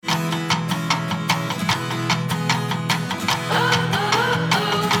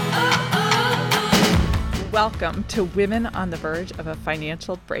Welcome to Women on the Verge of a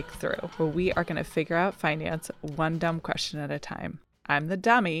Financial Breakthrough, where we are going to figure out finance one dumb question at a time. I'm the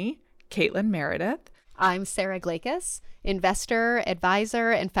dummy, Caitlin Meredith. I'm Sarah Glakis, investor, advisor,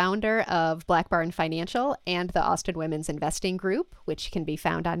 and founder of Black Barn Financial and the Austin Women's Investing Group, which can be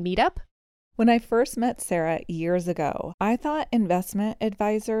found on Meetup. When I first met Sarah years ago, I thought investment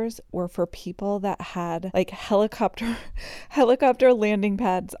advisors were for people that had like helicopter landing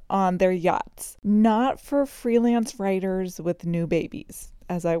pads on their yachts, not for freelance writers with new babies,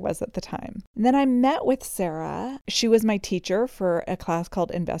 as I was at the time. And then I met with Sarah. She was my teacher for a class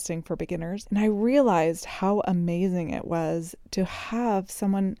called Investing for Beginners. And I realized how amazing it was to have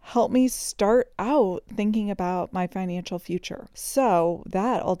someone help me start out thinking about my financial future. So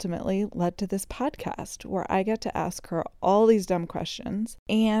that ultimately led to this podcast where I get to ask her all these dumb questions.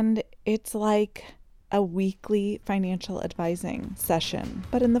 And it's like a weekly financial advising session,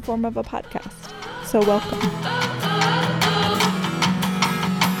 but in the form of a podcast. So welcome.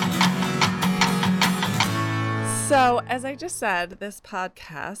 So, as I just said, this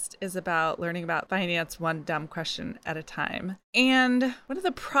podcast is about learning about finance one dumb question at a time. And one of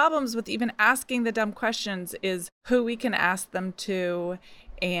the problems with even asking the dumb questions is who we can ask them to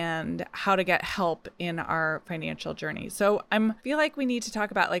and how to get help in our financial journey. So I feel like we need to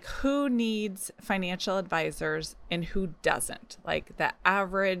talk about like who needs financial advisors and who doesn't. Like the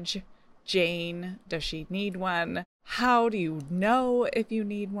average Jane, does she need one? How do you know if you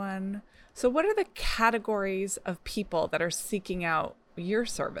need one? So what are the categories of people that are seeking out your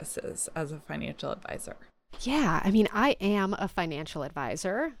services as a financial advisor? Yeah, I mean, I am a financial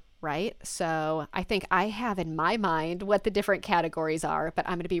advisor, right? So I think I have in my mind what the different categories are, but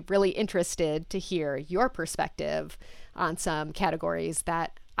I'm going to be really interested to hear your perspective on some categories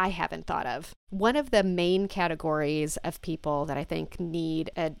that I haven't thought of. One of the main categories of people that I think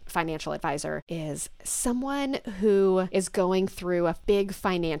need a financial advisor is someone who is going through a big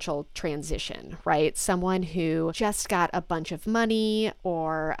financial transition, right? Someone who just got a bunch of money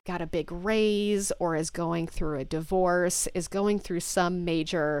or got a big raise or is going through a divorce, is going through some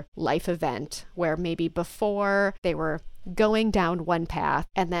major life event where maybe before they were going down one path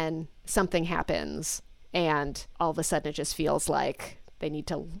and then something happens and all of a sudden it just feels like they need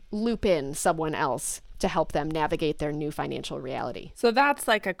to loop in someone else to help them navigate their new financial reality. So that's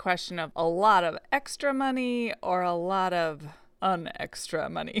like a question of a lot of extra money or a lot of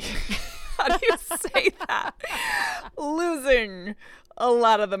unextra money. How do you say that? Losing a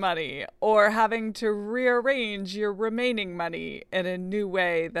lot of the money or having to rearrange your remaining money in a new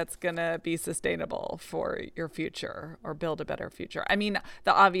way that's going to be sustainable for your future or build a better future. I mean,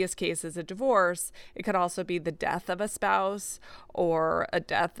 the obvious case is a divorce. It could also be the death of a spouse or a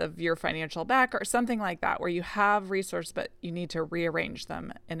death of your financial backer or something like that, where you have resources, but you need to rearrange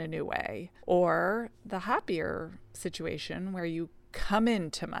them in a new way. Or the happier situation where you come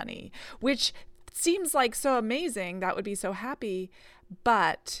into money, which seems like so amazing. That would be so happy,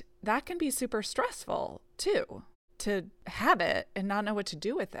 but that can be super stressful too, to have it and not know what to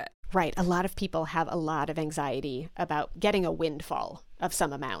do with it. Right. A lot of people have a lot of anxiety about getting a windfall of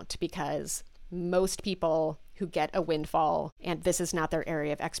some amount because most people who get a windfall, and this is not their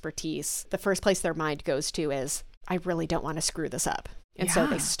area of expertise, the first place their mind goes to is, I really don't want to screw this up. And so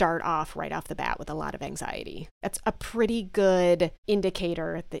they start off right off the bat with a lot of anxiety. That's a pretty good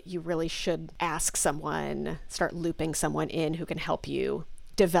indicator that you really should ask someone, start looping someone in who can help you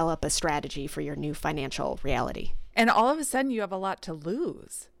develop a strategy for your new financial reality. And all of a sudden you have a lot to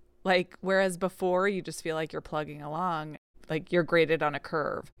lose. Like, whereas before you just feel like you're plugging along, like you're graded on a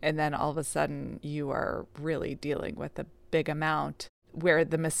curve. And then all of a sudden you are really dealing with a big amount where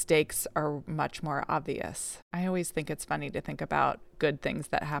the mistakes are much more obvious. I always think it's funny to think about good things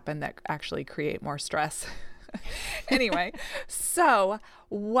that happen that actually create more stress. Anyway, so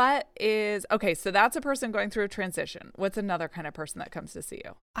so that's a person going through a transition. What's another kind of person that comes to see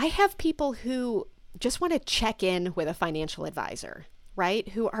you? I have people who just want to check in with a financial advisor, right?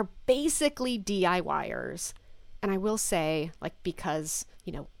 Who are basically DIYers. And I will say, like, because,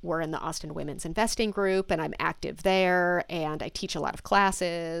 we're in the Austin Women's Investing Group and I'm active there and I teach a lot of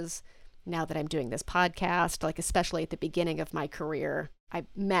classes. Now that I'm doing this podcast, like, especially at the beginning of my career, I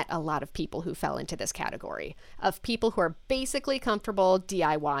met a lot of people who fell into this category of people who are basically comfortable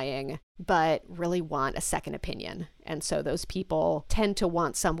DIYing, but really want a second opinion. And so those people tend to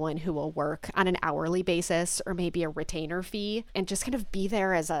want someone who will work on an hourly basis or maybe a retainer fee and just kind of be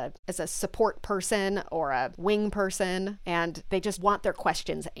there as a support person or a wing person. And they just want their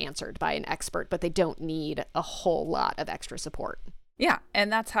questions answered by an expert, but they don't need a whole lot of extra support. Yeah,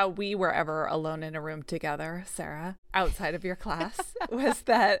 and that's how we were ever alone in a room together, Sarah, outside of your class, was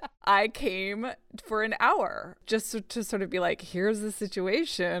that I came for an hour just to sort of be like, here's the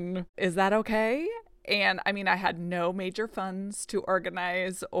situation. Is that okay? And I mean, I had no major funds to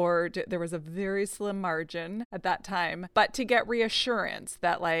organize there was a very slim margin at that time, but to get reassurance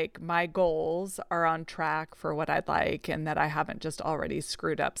that like my goals are on track for what I'd like and that I haven't just already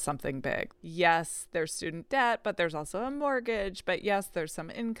screwed up something big. Yes, there's student debt, but there's also a mortgage, but yes, there's some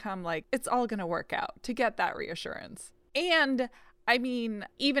income, like it's all going to work out, to get that reassurance. And I mean,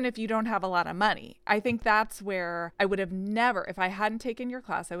 even if you don't have a lot of money, I think that's where I would have never, if I hadn't taken your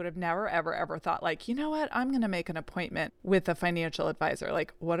class, I would have never, ever, ever thought like, you know what, I'm going to make an appointment with a financial advisor.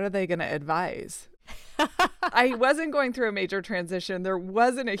 Like, what are they going to advise? I wasn't going through a major transition. There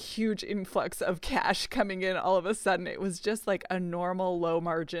wasn't a huge influx of cash coming in all of a sudden. It was just like a normal low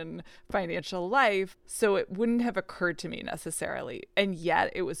margin financial life. So it wouldn't have occurred to me necessarily. And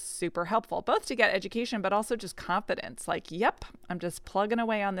yet it was super helpful, both to get education, but also just confidence. Like, yep, I'm just plugging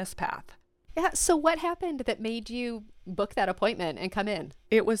away on this path. Yeah. So what happened that made you book that appointment and come in?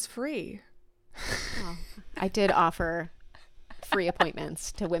 It was free. Oh, I did offer free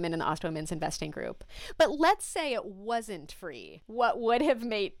appointments to women in the Ost Women's Investing Group. But let's say it wasn't free. What would have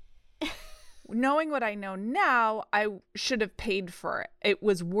made... Knowing what I know now, I should have paid for it. It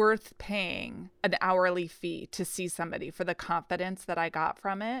was worth paying an hourly fee to see somebody for the confidence that I got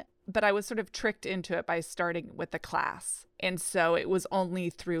from it. But I was sort of tricked into it by starting with the class. And so it was only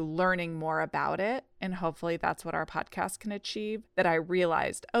through learning more about it, and hopefully that's what our podcast can achieve, that I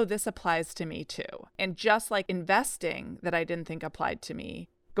realized, oh, this applies to me too. And just like investing that I didn't think applied to me,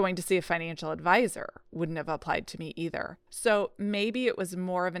 going to see a financial advisor wouldn't have applied to me either. So maybe it was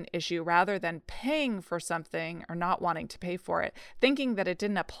more of an issue rather than paying for something or not wanting to pay for it, thinking that it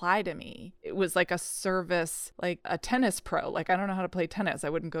didn't apply to me. It was like a service, like a tennis pro. Like, I don't know how to play tennis. I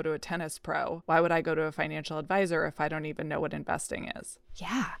wouldn't go to a tennis pro. Why would I go to a financial advisor if I don't even know what investing is?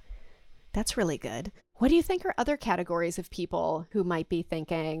 Yeah, that's really good. What do you think are other categories of people who might be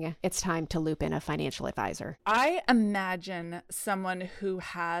thinking it's time to loop in a financial advisor? I imagine someone who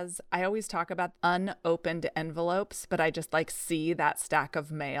has, I always talk about unopened envelopes, but I just like see that stack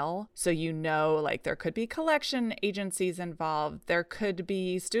of mail. So, you know, like there could be collection agencies involved. There could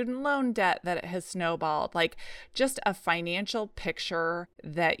be student loan debt that has snowballed, like just a financial picture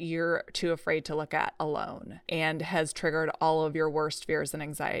that you're too afraid to look at alone and has triggered all of your worst fears and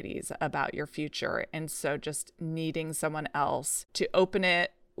anxieties about your future. And so just needing someone else to open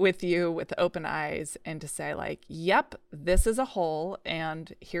it with you with open eyes and to say like, yep, this is a hole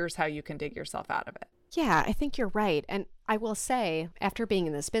and here's how you can dig yourself out of it. Yeah, I think you're right. And I will say, after being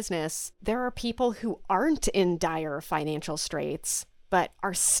in this business, there are people who aren't in dire financial straits, but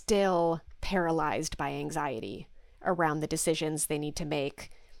are still paralyzed by anxiety around the decisions they need to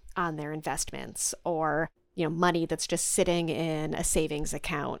make on their investments, or, you know, money that's just sitting in a savings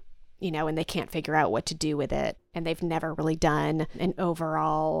account, you know, and they can't figure out what to do with it. And they've never really done an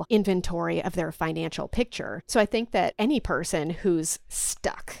overall inventory of their financial picture. So I think that any person who's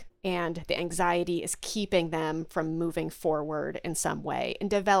stuck and the anxiety is keeping them from moving forward in some way and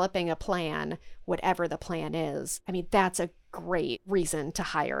developing a plan, whatever the plan is, I mean, that's a great reason to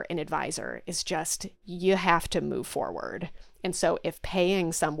hire an advisor. Is just, you have to move forward. And so if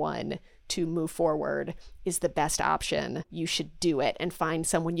paying someone to move forward is the best option, you should do it and find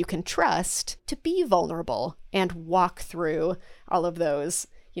someone you can trust to be vulnerable and walk through all of those,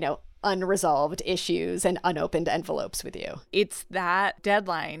 you know, unresolved issues and unopened envelopes with you. It's that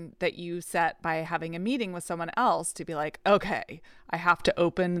deadline that you set by having a meeting with someone else to be like, okay, I have to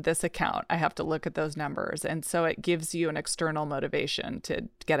open this account. I have to look at those numbers. And so it gives you an external motivation to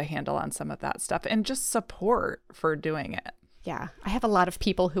get a handle on some of that stuff and just support for doing it. Yeah, I have a lot of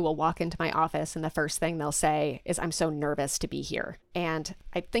people who will walk into my office and the first thing they'll say is, I'm so nervous to be here. And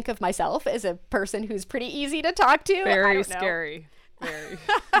I think of myself as a person who's pretty easy to talk to. Very scary. Very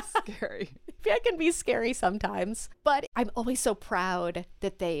scary. I can be scary sometimes, but I'm always so proud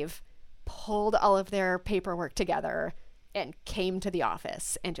that they've pulled all of their paperwork together and came to the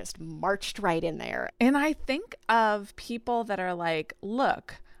office and just marched right in there. And I think of people that are like,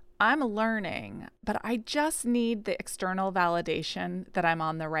 look, I'm learning, but I just need the external validation that I'm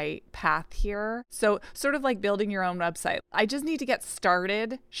on the right path here. So sort of like building your own website. I just need to get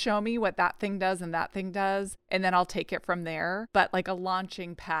started. Show me what that thing does and that thing does, and then I'll take it from there. But like a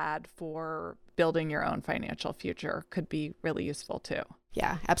launching pad for building your own financial future could be really useful too.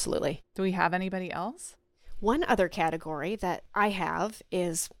 Yeah, absolutely. Do we have anybody else? One other category that I have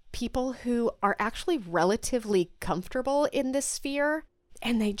is people who are actually relatively comfortable in this sphere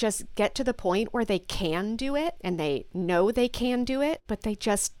and they just get to the point where they can do it and they know they can do it, but they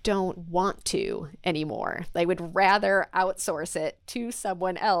just don't want to anymore. They would rather outsource it to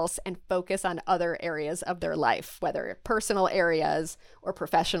someone else and focus on other areas of their life, whether personal areas or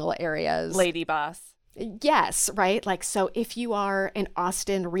professional areas. Lady boss. Yes, right? Like, so if you are an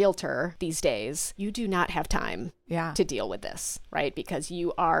Austin realtor these days, you do not have time to deal with this, right? Because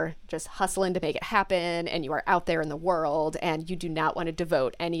you are just hustling to make it happen and you are out there in the world and you do not want to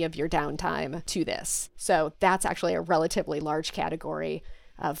devote any of your downtime to this. So that's actually a relatively large category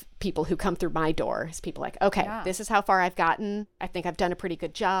of people who come through my door. Is people like, okay, this is how far I've gotten. I think I've done a pretty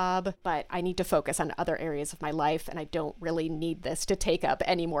good job, but I need to focus on other areas of my life and I don't really need this to take up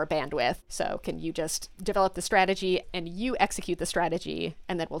any more bandwidth. So can you just develop the strategy and you execute the strategy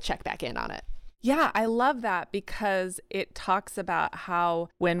and then we'll check back in on it. Yeah, I love that because it talks about how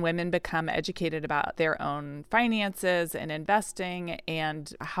when women become educated about their own finances and investing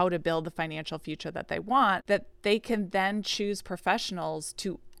and how to build the financial future that they want, that they can then choose professionals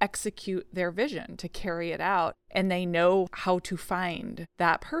to execute their vision, to carry it out. And they know how to find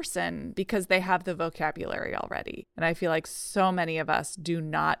that person because they have the vocabulary already. And I feel like so many of us do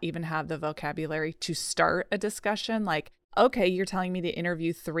not even have the vocabulary to start a discussion. Like, okay, you're telling me to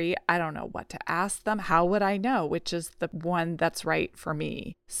interview 3. I don't know what to ask them. How would I know which is the one that's right for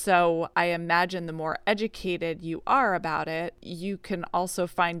me? So I imagine the more educated you are about it, you can also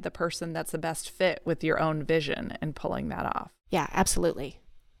find the person that's the best fit with your own vision and pulling that off. Yeah, absolutely.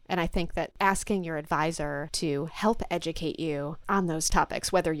 And I think that asking your advisor to help educate you on those topics,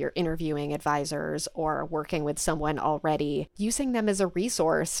 whether you're interviewing advisors or working with someone already, using them as a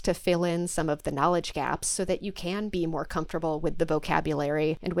resource to fill in some of the knowledge gaps so that you can be more comfortable with the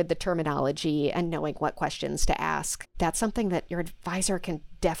vocabulary and with the terminology and knowing what questions to ask. That's something that your advisor can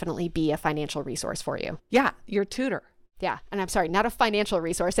definitely be a financial resource for you. Yeah, your tutor. Yeah. And I'm sorry, not a financial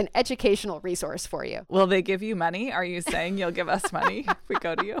resource, an educational resource for you. Will they give you money? Are you saying you'll give us money if we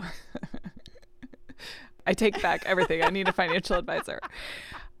go to you? I take back everything. I need a financial advisor.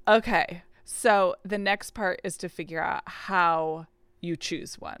 Okay. So the next part is to figure out how you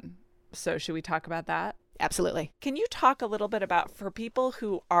choose one. So should we talk about that? Absolutely. Can you talk a little bit about, for people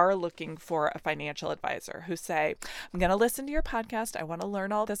who are looking for a financial advisor, who say, I'm going to listen to your podcast, I want to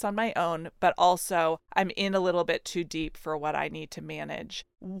learn all this on my own, but also I'm in a little bit too deep for what I need to manage.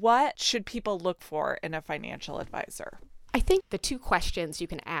 What should people look for in a financial advisor? I think the 2 questions you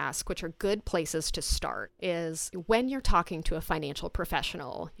can ask, which are good places to start, is when you're talking to a financial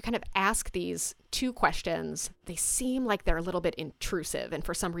professional, you kind of ask these 2 questions. They seem like they're a little bit intrusive, and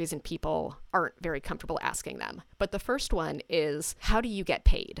for some reason, people aren't very comfortable asking them. But the first one is, how do you get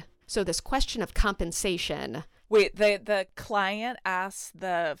paid? So this question of compensation. Wait, the client asks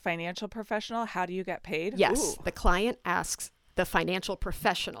the financial professional, how do you get paid? Yes, Ooh. The client asks the financial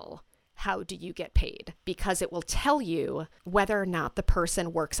professional, how do you get paid? Because it will tell you whether or not the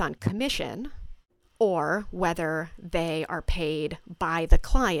person works on commission or whether they are paid by the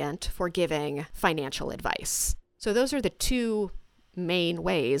client for giving financial advice. So those are the 2 main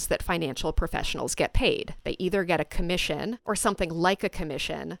ways that financial professionals get paid. They either get a commission or something like a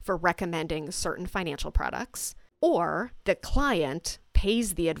commission for recommending certain financial products, or the client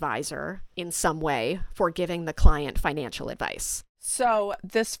pays the advisor in some way for giving the client financial advice. So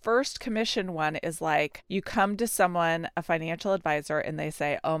this first commission one is like, you come to someone, a financial advisor, and they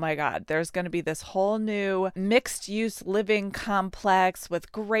say, oh my God, there's going to be this whole new mixed use living complex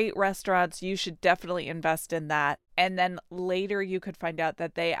with great restaurants. You should definitely invest in that. And then later you could find out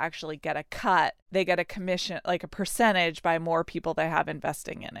that they actually get a cut. They get a commission, like a percentage by more people they have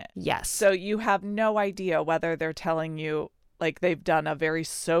investing in it. Yes. So you have no idea whether they're telling you like they've done a very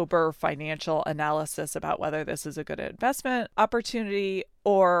sober financial analysis about whether this is a good investment opportunity,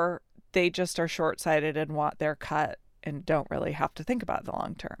 or they just are short-sighted and want their cut and don't really have to think about the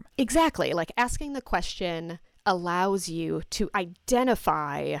long term. Exactly. Like asking the question allows you to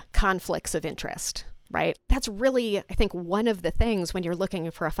identify conflicts of interest, right? That's really, I think, one of the things when you're looking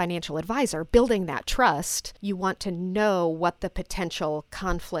for a financial advisor, building that trust, you want to know what the potential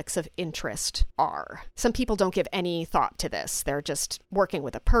conflicts of interest are. Some people don't give any thought to this. They're just working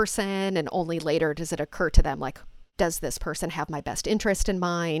with a person, and only later does it occur to them, like, does this person have my best interest in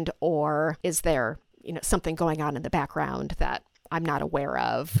mind? Or is there, something going on in the background that I'm not aware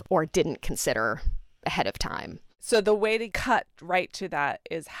of or didn't consider ahead of time? So the way to cut right to that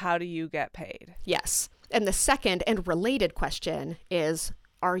is, how do you get paid? Yes. And the second and related question is,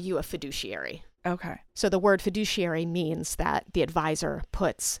 are you a fiduciary? Okay. So the word fiduciary means that the advisor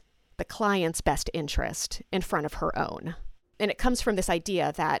puts the client's best interest in front of her own. And it comes from this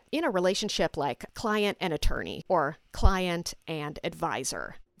idea that in a relationship like client and attorney or client and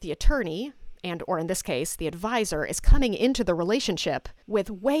advisor, the attorney and or in this case, the advisor is coming into the relationship with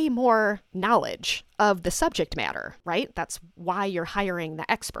way more knowledge of the subject matter, right? That's why you're hiring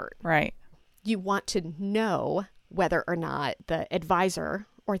the expert. Right. You want to know whether or not the advisor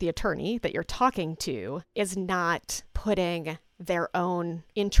or the attorney that you're talking to is not putting their own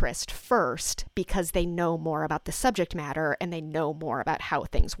interest first because they know more about the subject matter and they know more about how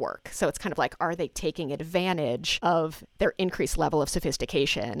things work. So it's kind of like, are they taking advantage of their increased level of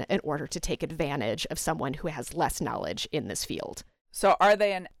sophistication in order to take advantage of someone who has less knowledge in this field? So are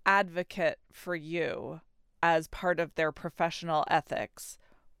they an advocate for you as part of their professional ethics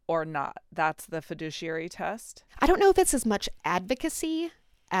or not? That's the fiduciary test? I don't know if it's as much advocacy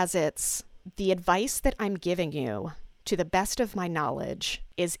as it's the advice that I'm giving you to the best of my knowledge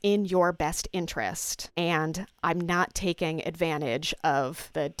is in your best interest, and I'm not taking advantage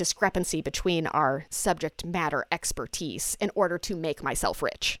of the discrepancy between our subject matter expertise in order to make myself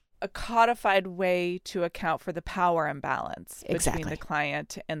rich. A codified way to account for the power imbalance between the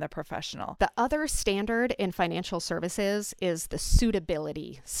client and the professional. The other standard in financial services is the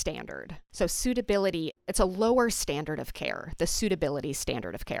suitability standard. So suitability, it's a lower standard of care, the suitability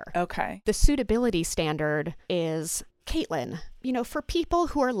standard of care. Okay. The suitability standard is, Caitlin, for people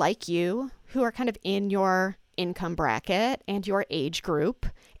who are like you, who are kind of in your income bracket and your age group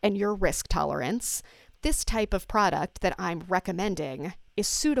and your risk tolerance, this type of product that I'm recommending is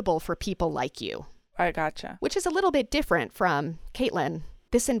suitable for people like you. I gotcha. Which is a little bit different from, Caitlin,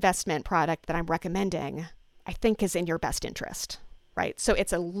 this investment product that I'm recommending, I think is in your best interest, right? So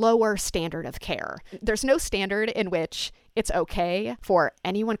it's a lower standard of care. There's no standard in which it's okay for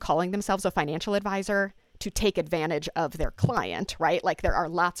anyone calling themselves a financial advisor to take advantage of their client, right? Like there are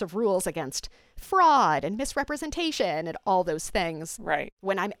lots of rules against fraud and misrepresentation and all those things. Right.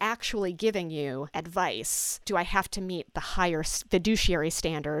 When I'm actually giving you advice, do I have to meet the higher fiduciary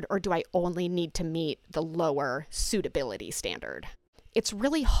standard or do I only need to meet the lower suitability standard? It's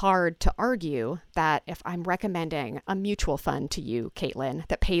really hard to argue that if I'm recommending a mutual fund to you, Caitlin,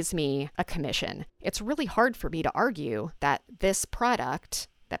 that pays me a commission, it's really hard for me to argue that this product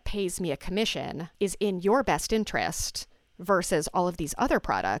that pays me a commission is in your best interest versus all of these other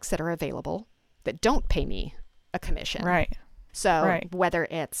products that are available that don't pay me a commission. Right. So whether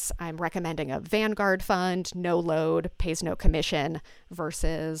it's I'm recommending a Vanguard fund, no load, pays no commission,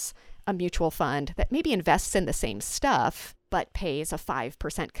 versus a mutual fund that maybe invests in the same stuff, but pays a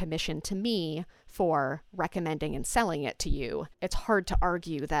 5% commission to me for recommending and selling it to you, it's hard to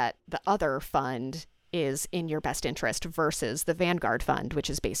argue that the other fund is in your best interest versus the Vanguard fund, which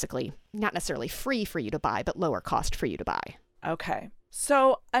is basically not necessarily free for you to buy, but lower cost for you to buy. Okay.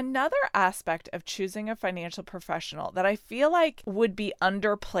 So another aspect of choosing a financial professional that I feel like would be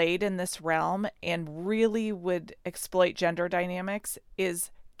underplayed in this realm and really would exploit gender dynamics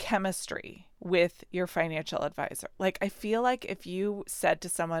is chemistry with your financial advisor. Like, I feel like if you said to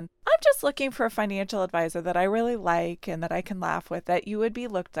someone, I'm just looking for a financial advisor that I really like and that I can laugh with, that you would be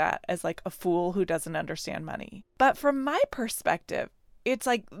looked at as like a fool who doesn't understand money. But from my perspective, it's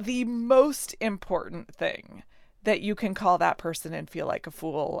like the most important thing that you can call that person and feel like a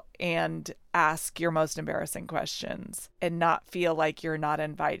fool and ask your most embarrassing questions and not feel like you're not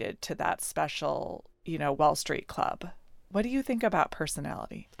invited to that special, Wall Street club. What do you think about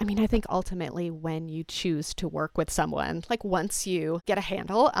personality? I mean, I think ultimately when you choose to work with someone, like once you get a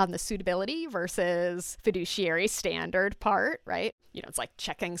handle on the suitability versus fiduciary standard part, right? It's like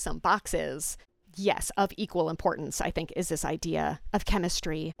checking some boxes. Yes, of equal importance, I think, is this idea of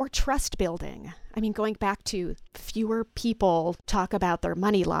chemistry or trust building. I mean, going back to fewer people talk about their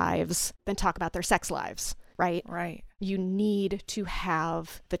money lives than talk about their sex lives, right? Right. You need to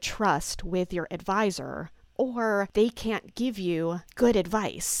have the trust with your advisor, or they can't give you good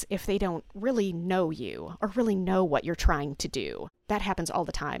advice if they don't really know you or really know what you're trying to do. That happens all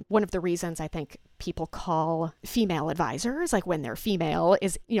the time. One of the reasons I think people call female advisors, like when they're female,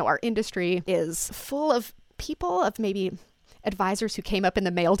 is, our industry is full of people, of maybe advisors who came up in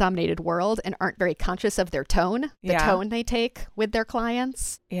the male-dominated world and aren't very conscious of their tone, the tone they take with their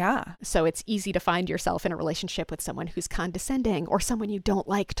clients. Yeah. So it's easy to find yourself in a relationship with someone who's condescending, or someone you don't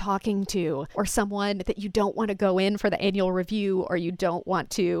like talking to, or someone that you don't want to go in for the annual review, or you don't want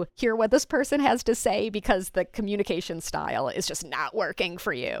to hear what this person has to say because the communication style is just not working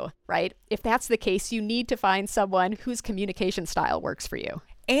for you, right? If that's the case, you need to find someone whose communication style works for you.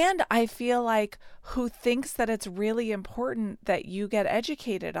 And I feel like who thinks that it's really important that you get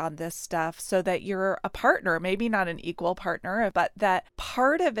educated on this stuff so that you're a partner, maybe not an equal partner, but that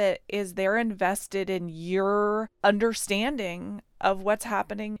part of it is they're invested in your understanding of what's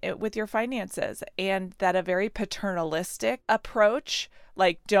happening with your finances, and that a very paternalistic approach,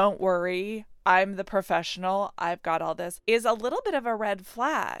 like, don't worry, I'm the professional, I've got all this, is a little bit of a red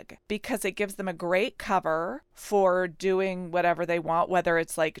flag because it gives them a great cover for doing whatever they want, whether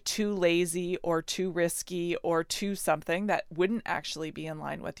it's like too lazy or too risky or too something that wouldn't actually be in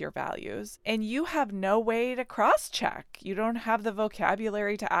line with your values. And you have no way to cross-check. You don't have the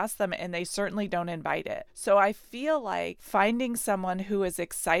vocabulary to ask them, and they certainly don't invite it. So I feel like finding someone who is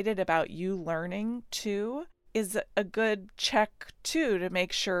excited about you learning too is a good check too, to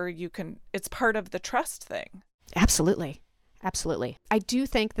make sure it's part of the trust thing. Absolutely. Absolutely. I do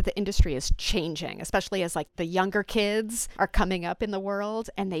think that the industry is changing, especially as like the younger kids are coming up in the world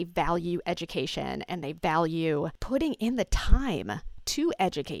and they value education and they value putting in the time to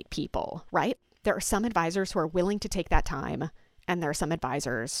educate people, right? There are some advisors who are willing to take that time, and there are some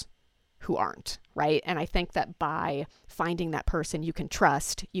advisors who aren't, right? And I think that by finding that person you can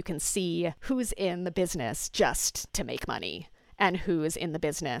trust, you can see who's in the business just to make money and who's in the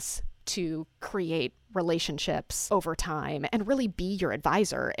business to create relationships over time and really be your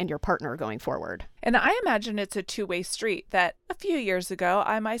advisor and your partner going forward. And I imagine it's a two-way street, that a few years ago,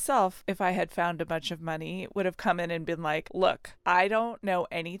 I myself, if I had found a bunch of money, would have come in and been like, look, I don't know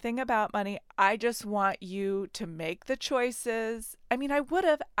anything about money. I just want you to make the choices. I mean, I would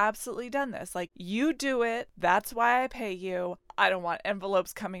have absolutely done this. Like, you do it. That's why I pay you. I don't want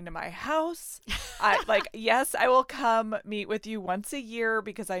envelopes coming to my house. Yes, I will come meet with you once a year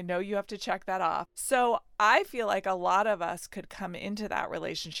because I know you have to check that off. So I feel like a lot of us could come into that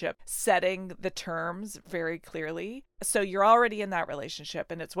relationship setting the terms very clearly. So you're already in that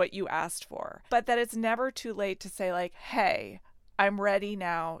relationship and it's what you asked for, but that it's never too late to say like, hey, I'm ready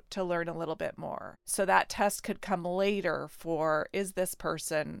now to learn a little bit more. So that test could come later for, is this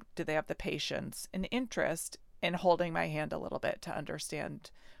person, do they have the patience and interest in holding my hand a little bit to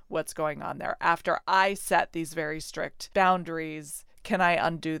understand what's going on there? After I set these very strict boundaries, can I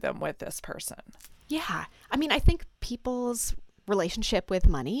undo them with this person? Yeah. I mean, I think people's relationship with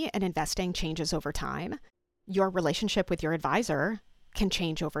money and investing changes over time. Your relationship with your advisor can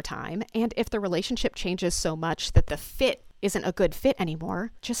change over time. And if the relationship changes so much that the fit isn't a good fit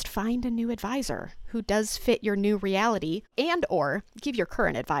anymore, just find a new advisor who does fit your new reality, and or give your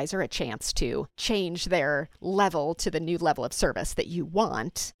current advisor a chance to change their level to the new level of service that you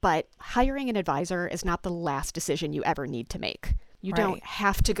want. But hiring an advisor is not the last decision you ever need to make. You don't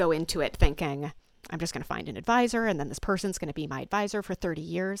have to go into it thinking, I'm just going to find an advisor and then this person's going to be my advisor for 30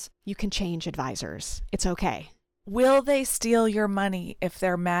 years. You can change advisors. It's okay. Will they steal your money if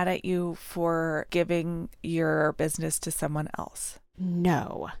they're mad at you for giving your business to someone else?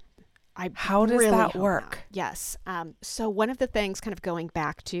 No. How does really that work? Not. Yes. So one of the things, kind of going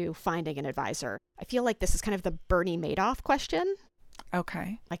back to finding an advisor, I feel like this is kind of the Bernie Madoff question.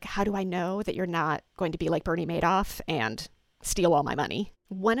 Okay. Like, how do I know that you're not going to be like Bernie Madoff and steal all my money?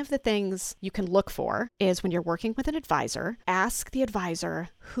 One of the things you can look for is when you're working with an advisor, ask the advisor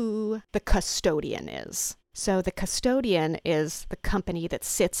who the custodian is. So the custodian is the company that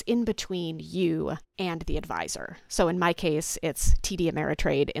sits in between you and the advisor. So in my case, it's TD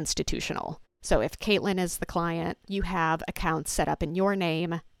Ameritrade Institutional. So if Caitlin is the client, you have accounts set up in your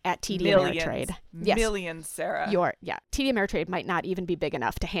name at TD Ameritrade. Yes. Millions, Sarah. TD Ameritrade might not even be big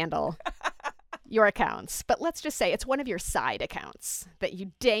enough to handle your accounts, but let's just say it's one of your side accounts that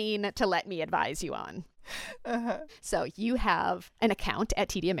you deign to let me advise you on. So you have an account at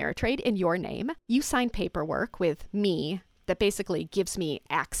TD Ameritrade in your name. You sign paperwork with me that basically gives me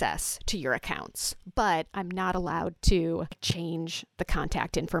access to your accounts, but I'm not allowed to change the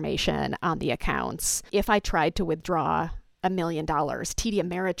contact information on the accounts. If I tried to withdraw $1 million, TD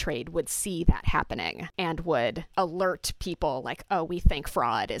Ameritrade would see that happening and would alert people like, oh, we think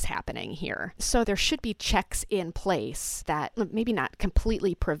fraud is happening here. So there should be checks in place that maybe not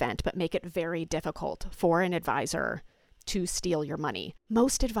completely prevent, but make it very difficult for an advisor to steal your money.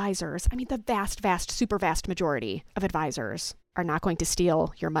 Most advisors, I mean, the super vast majority of advisors are not going to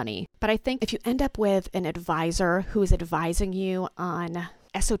steal your money. But I think if you end up with an advisor who is advising you on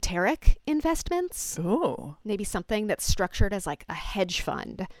esoteric investments, ooh, maybe something that's structured as like a hedge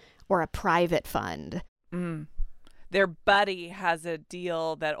fund or a private fund. Their buddy has a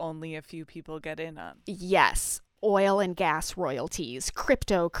deal that only a few people get in on. Yes. Oil and gas royalties,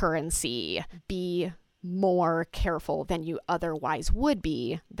 cryptocurrency. Be more careful than you otherwise would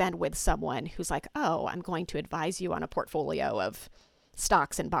be than with someone who's like, oh, I'm going to advise you on a portfolio of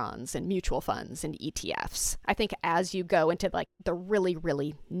stocks and bonds and mutual funds and ETFs. I think as you go into like the really,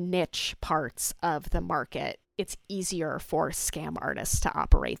 really niche parts of the market, it's easier for scam artists to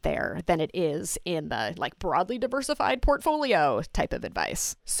operate there than it is in the like broadly diversified portfolio type of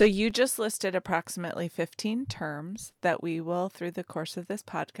advice. So you just listed approximately 15 terms that we will, through the course of this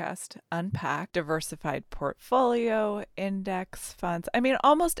podcast, unpack. Diversified portfolio, index funds. I mean,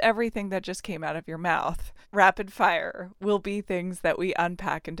 almost everything that just came out of your mouth, rapid fire, will be things that we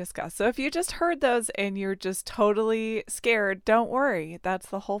unpack and discuss. So if you just heard those and you're just totally scared, don't worry. That's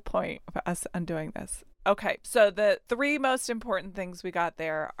the whole point of us undoing this. Okay, so the three most important things we got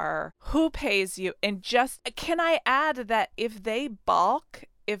there are who pays you, and just, can I add that if they balk,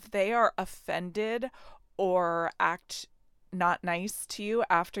 if they are offended or act not nice to you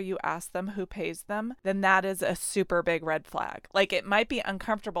after you ask them who pays them, then that is a super big red flag. Like, it might be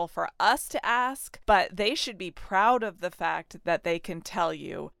uncomfortable for us to ask, but they should be proud of the fact that they can tell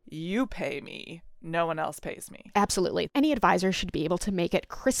you, you pay me. No one else pays me. Absolutely. Any advisor should be able to make it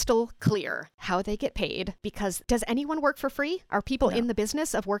crystal clear how they get paid, because does anyone work for free? Are people in the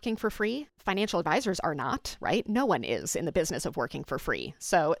business of working for free? Financial advisors are not, right? No one is in the business of working for free.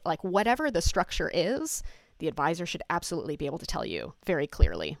 So like whatever the structure is, the advisor should absolutely be able to tell you very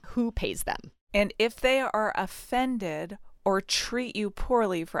clearly who pays them. And if they are offended or treat you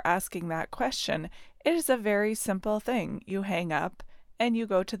poorly for asking that question, it is a very simple thing. You hang up and you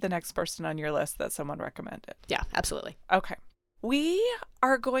go to the next person on your list that someone recommended. Yeah, absolutely. Okay. We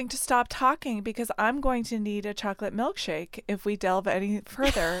are going to stop talking because I'm going to need a chocolate milkshake if we delve any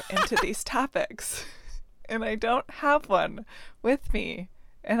further into these topics. And I don't have one with me.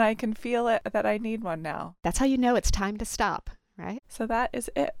 And I can feel it that I need one now. That's how you know it's time to stop, right? So that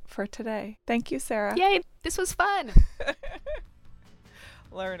is it for today. Thank you, Sarah. Yay, this was fun.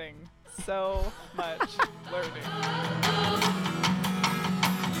 Learning. So much learning.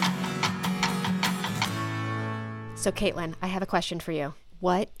 So, Caitlin, I have a question for you.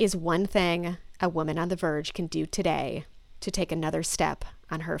 What is one thing a woman on the verge can do today to take another step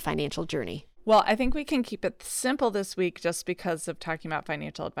on her financial journey? Well, I think we can keep it simple this week just because of talking about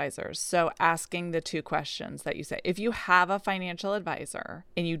financial advisors. So asking the two questions that you say. If you have a financial advisor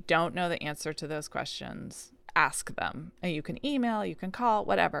and you don't know the answer to those questions, ask them. And you can email, you can call,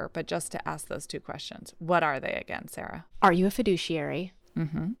 whatever, but just to ask those two questions. What are they again, Sarah? Are you a fiduciary?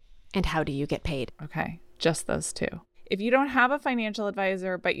 Mm-hmm. And how do you get paid? Okay. Just those two. If you don't have a financial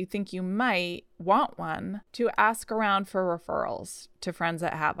advisor, but you think you might want one, to ask around for referrals to friends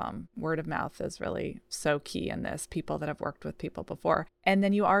that have them. Word of mouth is really so key in this, people that have worked with people before. And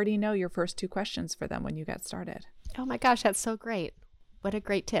then you already know your first two questions for them when you get started. Oh my gosh, that's so great. What a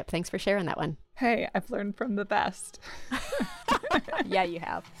great tip. Thanks for sharing that one. Hey, I've learned from the best. Yeah, you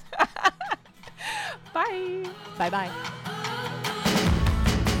have. Bye. Bye-bye.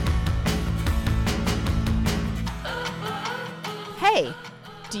 Hey,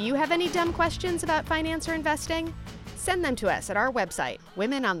 do you have any dumb questions about finance or investing? Send them to us at our website,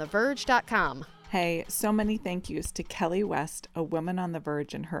 womenontheverge.com. Hey, so many thank yous to Kelly West, a woman on the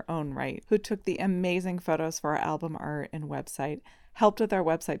verge in her own right, who took the amazing photos for our album art and website, helped with our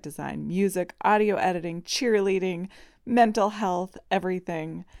website design, music, audio editing, cheerleading, mental health,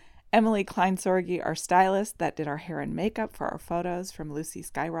 everything. Emily Kleinsorgi, our stylist that did our hair and makeup for our photos from Lucy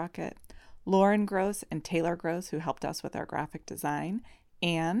Skyrocket. Lauren Gross and Taylor Gross, who helped us with our graphic design.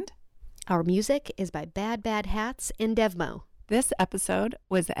 And our music is by Bad Bad Hats in Devmo. This episode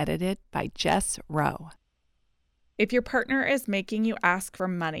was edited by Jess Rowe. If your partner is making you ask for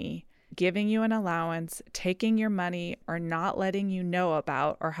money, giving you an allowance, taking your money, or not letting you know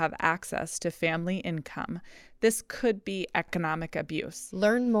about or have access to family income, this could be economic abuse.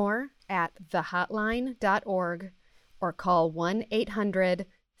 Learn more at thehotline.org or call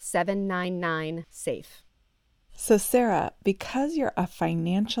 1-800-799-SAFE. So Sarah, because you're a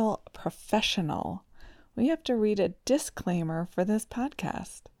financial professional, we have to read a disclaimer for this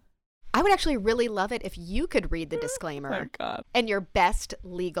podcast. I would actually really love it if you could read the disclaimer Oh, God. in your best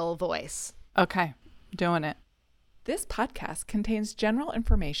legal voice. Okay, doing it. This podcast contains general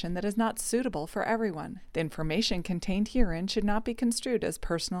information that is not suitable for everyone. The information contained herein should not be construed as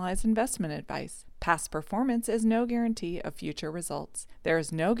personalized investment advice. Past performance is no guarantee of future results. There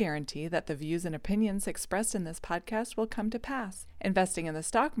is no guarantee that the views and opinions expressed in this podcast will come to pass. Investing in the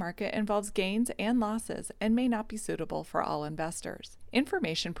stock market involves gains and losses and may not be suitable for all investors.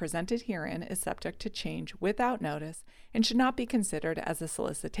 Information presented herein is subject to change without notice and should not be considered as a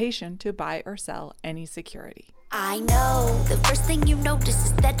solicitation to buy or sell any security. I know, the first thing you notice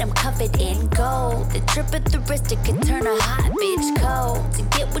is that I'm covered in gold. The trip of the wrist, it can turn a hot bitch cold. To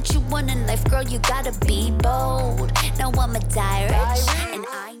get what what you want in life, girl, you gotta be bold. Now I'm a direct, and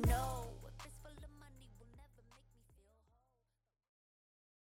I